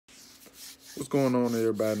What's going on,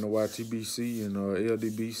 everybody in the YTBC and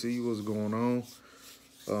LDBC? What's going on?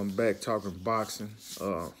 Back talking boxing.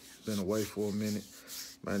 Been away for a minute.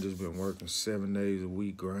 Man, just been working 7 days a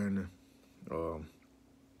week grinding.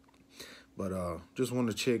 But just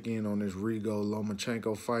want to check in on this Rigo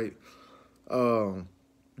Lomachenko fight.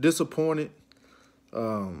 Disappointed.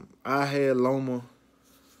 I had Loma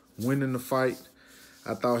winning the fight.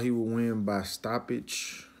 I thought he would win by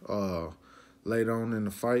stoppage later on in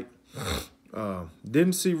the fight.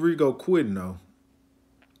 Didn't see Rigo quitting though.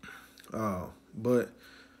 But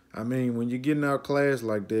I mean, when you're getting outclassed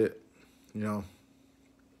like that,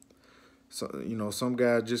 some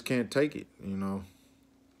guys just can't take it, And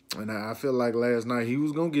I feel like last night he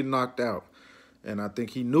was gonna get knocked out, and I think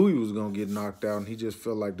he knew he was gonna get knocked out, and he just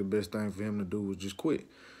felt like the best thing for him to do was just quit.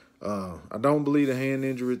 I don't believe the hand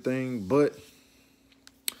injury thing, but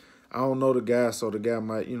I don't know the guy, so the guy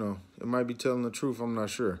might, it might be telling the truth. I'm not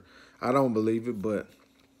sure. I don't believe it, but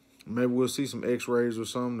maybe we'll see some x-rays or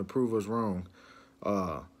something to prove us wrong.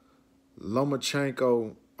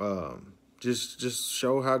 Lomachenko just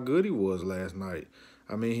showed how good he was last night.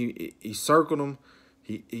 I mean, he circled him.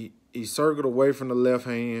 He circled away from the left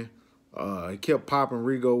hand. He kept popping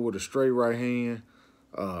Rigo with a straight right hand,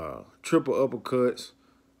 triple uppercuts.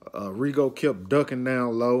 Rigo kept ducking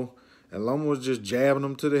down low. And Loma was just jabbing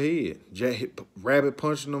him to the head. Rabbit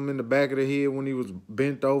punching him in the back of the head when he was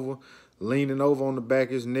bent over, leaning over on the back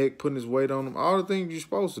of his neck, putting his weight on him. All the things you're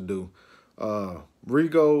supposed to do.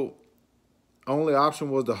 Rigo, only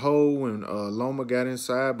option was to hold when Loma got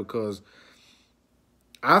inside, because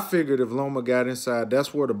I figured if Loma got inside,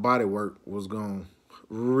 that's where the body work was going to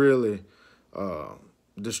really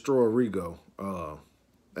destroy Rigo.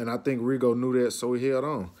 And I think Rigo knew that, so he held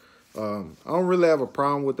on. I don't really have a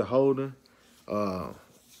problem with the holding.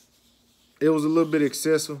 It was a little bit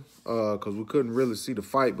excessive because we couldn't really see the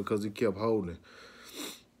fight because he kept holding.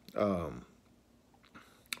 But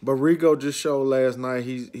Rigo just showed last night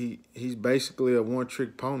he's basically a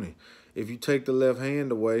one-trick pony. If you take the left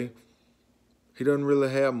hand away, he doesn't really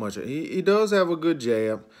have much. He does have a good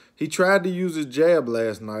jab. He tried to use his jab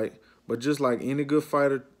last night, but just like any good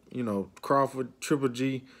fighter, Crawford, Triple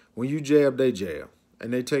G, when you jab, they jab.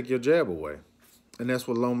 And they take your jab away. And that's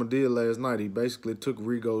what Loma did last night. He basically took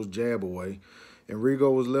Rigo's jab away, and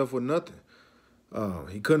Rigo was left with nothing.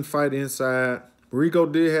 He couldn't fight inside.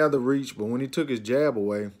 Rigo did have the reach, but when he took his jab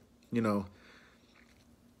away,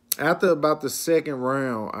 after about the second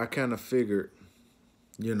round, I kind of figured,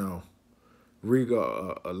 Rigo,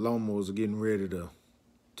 Loma was getting ready to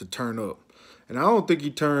turn up. And I don't think he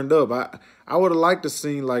turned up. I would have liked to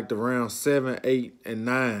see like the round 7, 8, and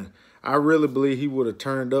 9. I really believe he would have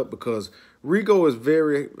turned up, because Rigo is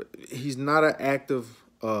he's not an active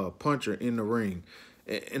puncher in the ring.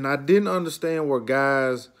 And I didn't understand where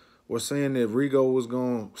guys were saying that Rigo was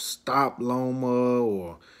going to stop Loma,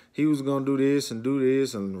 or he was going to do this, and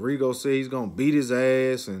Rigo said he's going to beat his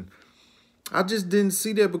ass. And I just didn't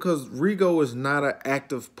see that, because Rigo is not an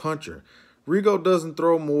active puncher. Rigo doesn't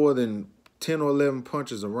throw more than 10 or 11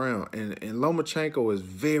 punches around, and Lomachenko is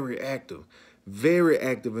very active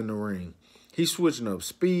in the ring. He's switching up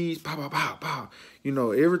speeds, pow, pow, pow, pow.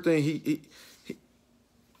 Everything.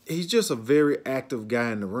 He's just a very active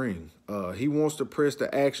guy in the ring. He wants to press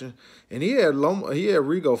the action, and he had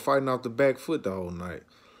Rigo fighting off the back foot the whole night.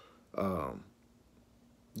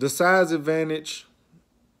 The size advantage,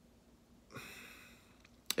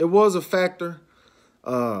 it was a factor.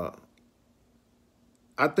 I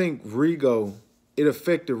think it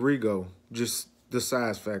affected Rigo, just the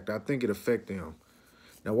size factor. I think it affected him.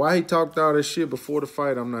 Now, why he talked all this shit before the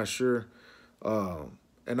fight, I'm not sure.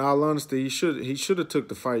 In all honesty, he should have took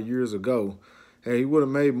the fight years ago. Hey, he would have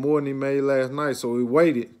made more than he made last night, so he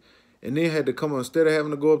waited and then had to come on. Instead of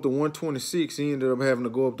having to go up to 126, he ended up having to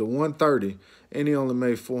go up to 130, and he only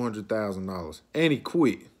made $400,000. And he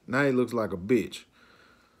quit. Now he looks like a bitch.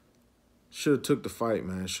 Should have took the fight,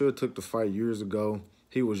 man. Should have took the fight years ago.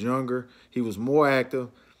 He was younger. He was more active.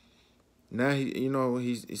 Now,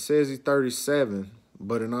 he says he's 37,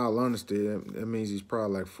 but in all honesty, that means he's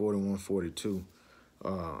probably like 41, 42.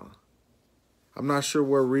 I'm not sure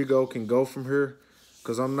where Rigo can go from here,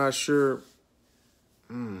 because I'm not sure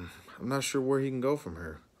where he can go from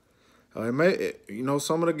here.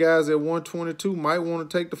 Some of the guys at 122 might want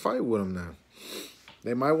to take the fight with him now.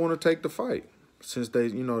 They might want to take the fight since they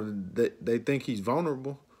think he's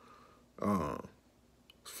vulnerable. As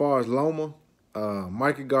far as Loma,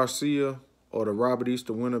 Mikey Garcia or the Robert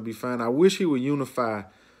Easter winner be fine. I wish he would unify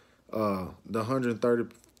the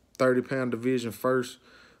 130-pound division first,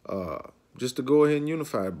 just to go ahead and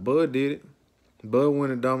unify it. Bud did it. Bud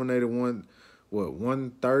went and dominated what,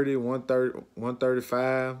 130, 130,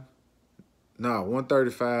 135? No,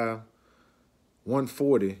 135,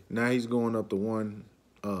 140. Now he's going up to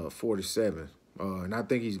 147. And I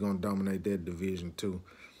think he's going to dominate that division too.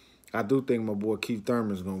 I do think my boy Keith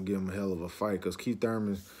Thurman's going to give him a hell of a fight because Keith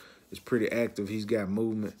Thurman is pretty active. He's got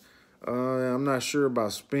movement. I'm not sure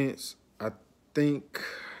about Spence. I think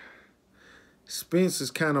Spence is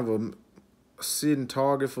kind of a sitting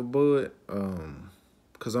target for Bud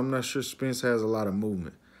because I'm not sure Spence has a lot of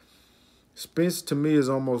movement. Spence, to me, is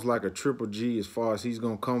almost like a Triple G as far as he's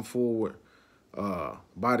going to come forward,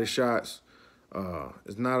 body shots.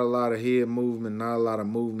 It's not a lot of head movement, not a lot of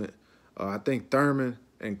movement. I think Thurman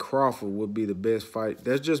and Crawford would be the best fight.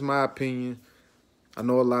 That's just my opinion. I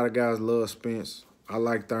know a lot of guys love Spence. I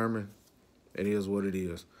like Thurman. It is what it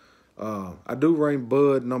is. I do rank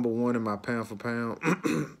Bud #1 in my pound for pound.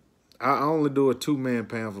 I only do a two-man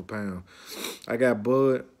pound for pound. I got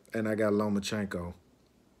Bud and I got Lomachenko.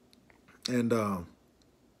 And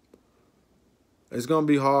it's going to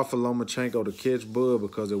be hard for Lomachenko to catch Bud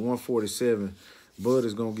because at 147, Bud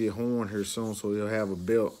is going to get horned here soon, so he'll have a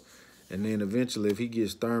belt. And then eventually, if he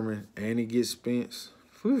gets Thurman and he gets Spence,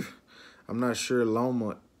 whew, I'm not sure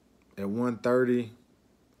Loma at 130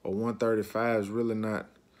 or 135 is really not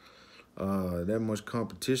that much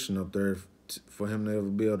competition up there for him to ever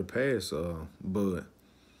be able to pass Bud.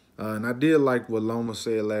 And I did like what Loma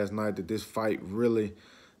said last night, that this fight really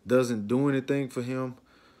doesn't do anything for him.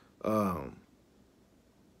 I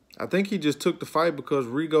think he just took the fight because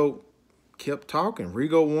Rigo kept talking.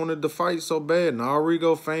 Rigo wanted the fight so bad, and all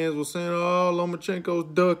Rigo fans were saying, oh,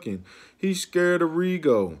 Lomachenko's ducking. He's scared of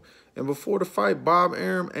Rigo. And before the fight, Bob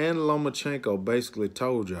Arum and Lomachenko basically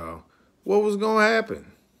told y'all what was going to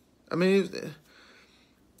happen. I mean,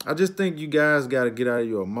 I just think you guys got to get out of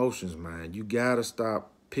your emotions, man. You got to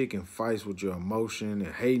stop picking fights with your emotion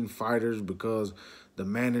and hating fighters because the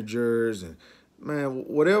managers and, man,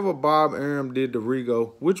 whatever Bob Arum did to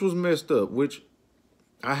Rigo, which was messed up, which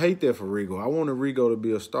I hate that for Rigo. I wanted Rigo to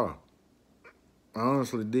be a star. I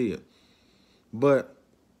honestly did. But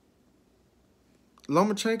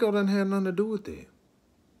Lomachenko doesn't have nothing to do with that.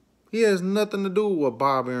 He has nothing to do with what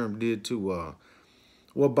Bob Arum did to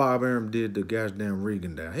goddamn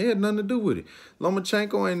Regan down. He had nothing to do with it.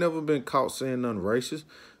 Lomachenko ain't never been caught saying nothing racist.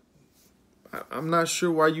 I'm not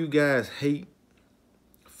sure why you guys hate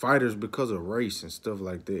fighters because of race and stuff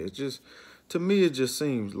like that. It just, to me, it just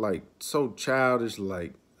seems like so childish,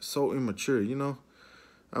 like so immature, you know?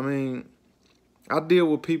 I mean, I deal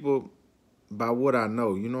with people by what I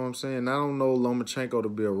know, you know what I'm saying? I don't know Lomachenko to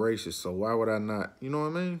be a racist, so why would I not, you know what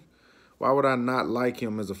I mean? Why would I not like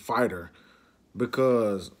him as a fighter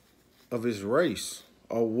because of his race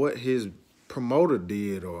or what his promoter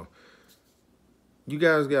did? Or you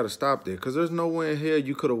guys got to stop that because there's no way in hell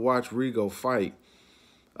you could have watched Rigo fight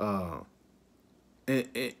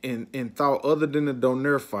and thought other than the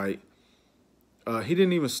Donaire fight, he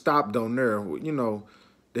didn't even stop Donaire, you know,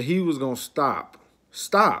 that he was going to stop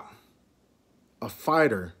a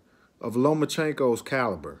fighter of Lomachenko's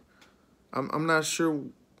caliber. I'm not sure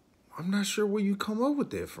where you come up with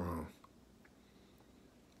that from.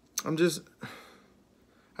 I just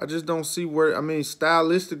don't see where, I mean,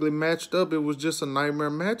 stylistically matched up, it was just a nightmare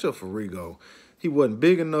matchup for Rigo. He wasn't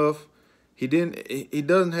big enough. He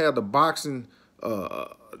doesn't have the boxing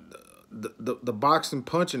the boxing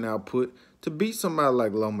punching output to beat somebody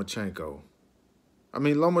like Lomachenko. I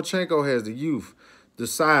mean, Lomachenko has the youth, the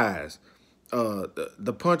size,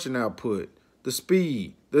 the punching output, the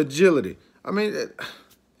speed, the agility. I mean,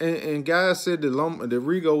 and guys said that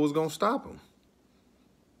Rigo was going to stop him.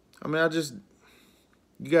 I mean,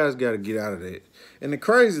 you guys got to get out of that. And the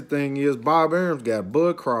crazy thing is Bob Arum's got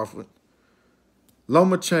Bud Crawford,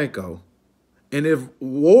 Lomachenko, and if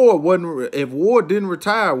Ward didn't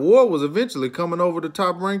retire, Ward was eventually coming over the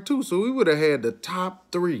top rank too. So we would have had the top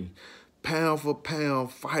 3 pound for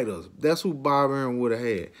pound fighters. That's who Bob Arum would have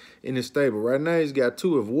had in his stable. Right now he's got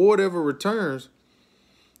 2. If Ward ever returns,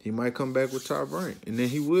 he might come back with top rank. And then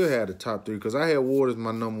he will have the top 3 because I had Ward as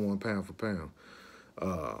my #1 pound for pound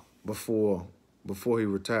before he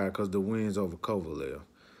retired because the wins over Kovalev.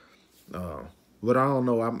 But I don't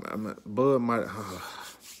know. Bud might...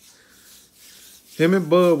 him and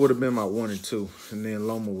Bud would have been my 1 and 2, and then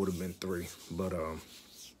Loma would have been 3. But I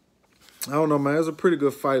don't know, man. It was a pretty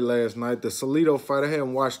good fight last night. The Salido fight, I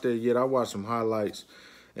haven't watched that yet. I watched some highlights,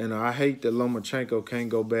 and I hate that Lomachenko can't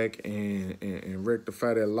go back and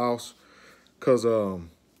rectify that loss, cause so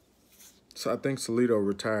I think Salido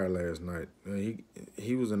retired last night.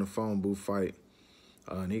 He was in a phone booth fight,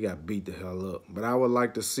 and he got beat the hell up. But I would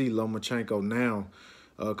like to see Lomachenko now,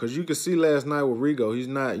 cause you could see last night with Rigo, he's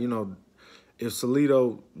not, you know. if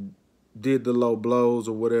Salido did the low blows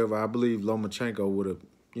or whatever, I believe Lomachenko would have,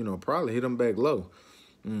 you know, probably hit him back low.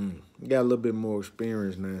 Got a little bit more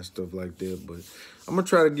experience now and stuff like that. But I'm going to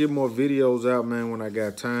try to get more videos out, man, when I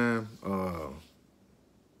got time.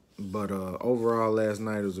 But overall, last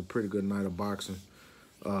night it was a pretty good night of boxing.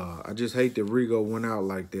 I just hate that Rigo went out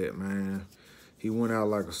like that, man. He went out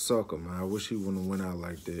like a sucker, man. I wish he wouldn't have went out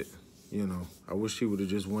like that. You know, I wish he would have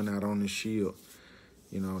just went out on his shield.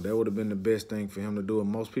 You know, that would have been the best thing for him to do.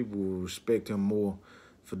 And most people would respect him more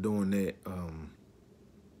for doing that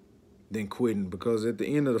than quitting. Because at the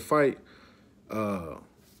end of the fight,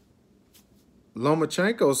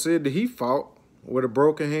 Lomachenko said that he fought with a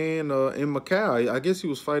broken hand in Macau. I guess he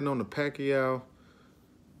was fighting on the Pacquiao,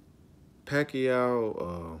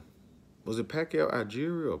 was it Pacquiao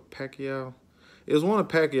Algeria or Pacquiao? It was one of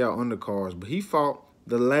Pacquiao undercards, but he fought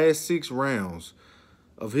the last 6 rounds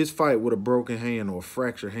of his fight with a broken hand or a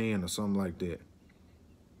fractured hand or something like that.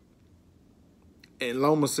 And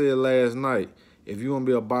Loma said last night, if you want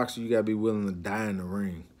to be a boxer, you got to be willing to die in the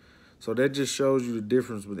ring. So that just shows you the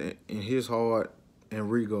difference in his heart and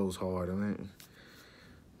Rigo's heart. I mean,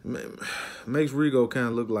 makes Rigo kind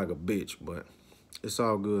of look like a bitch, but it's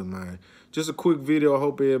all good, man. Just a quick video. I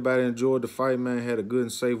hope everybody enjoyed the fight, man. Had a good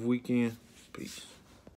and safe weekend. Peace.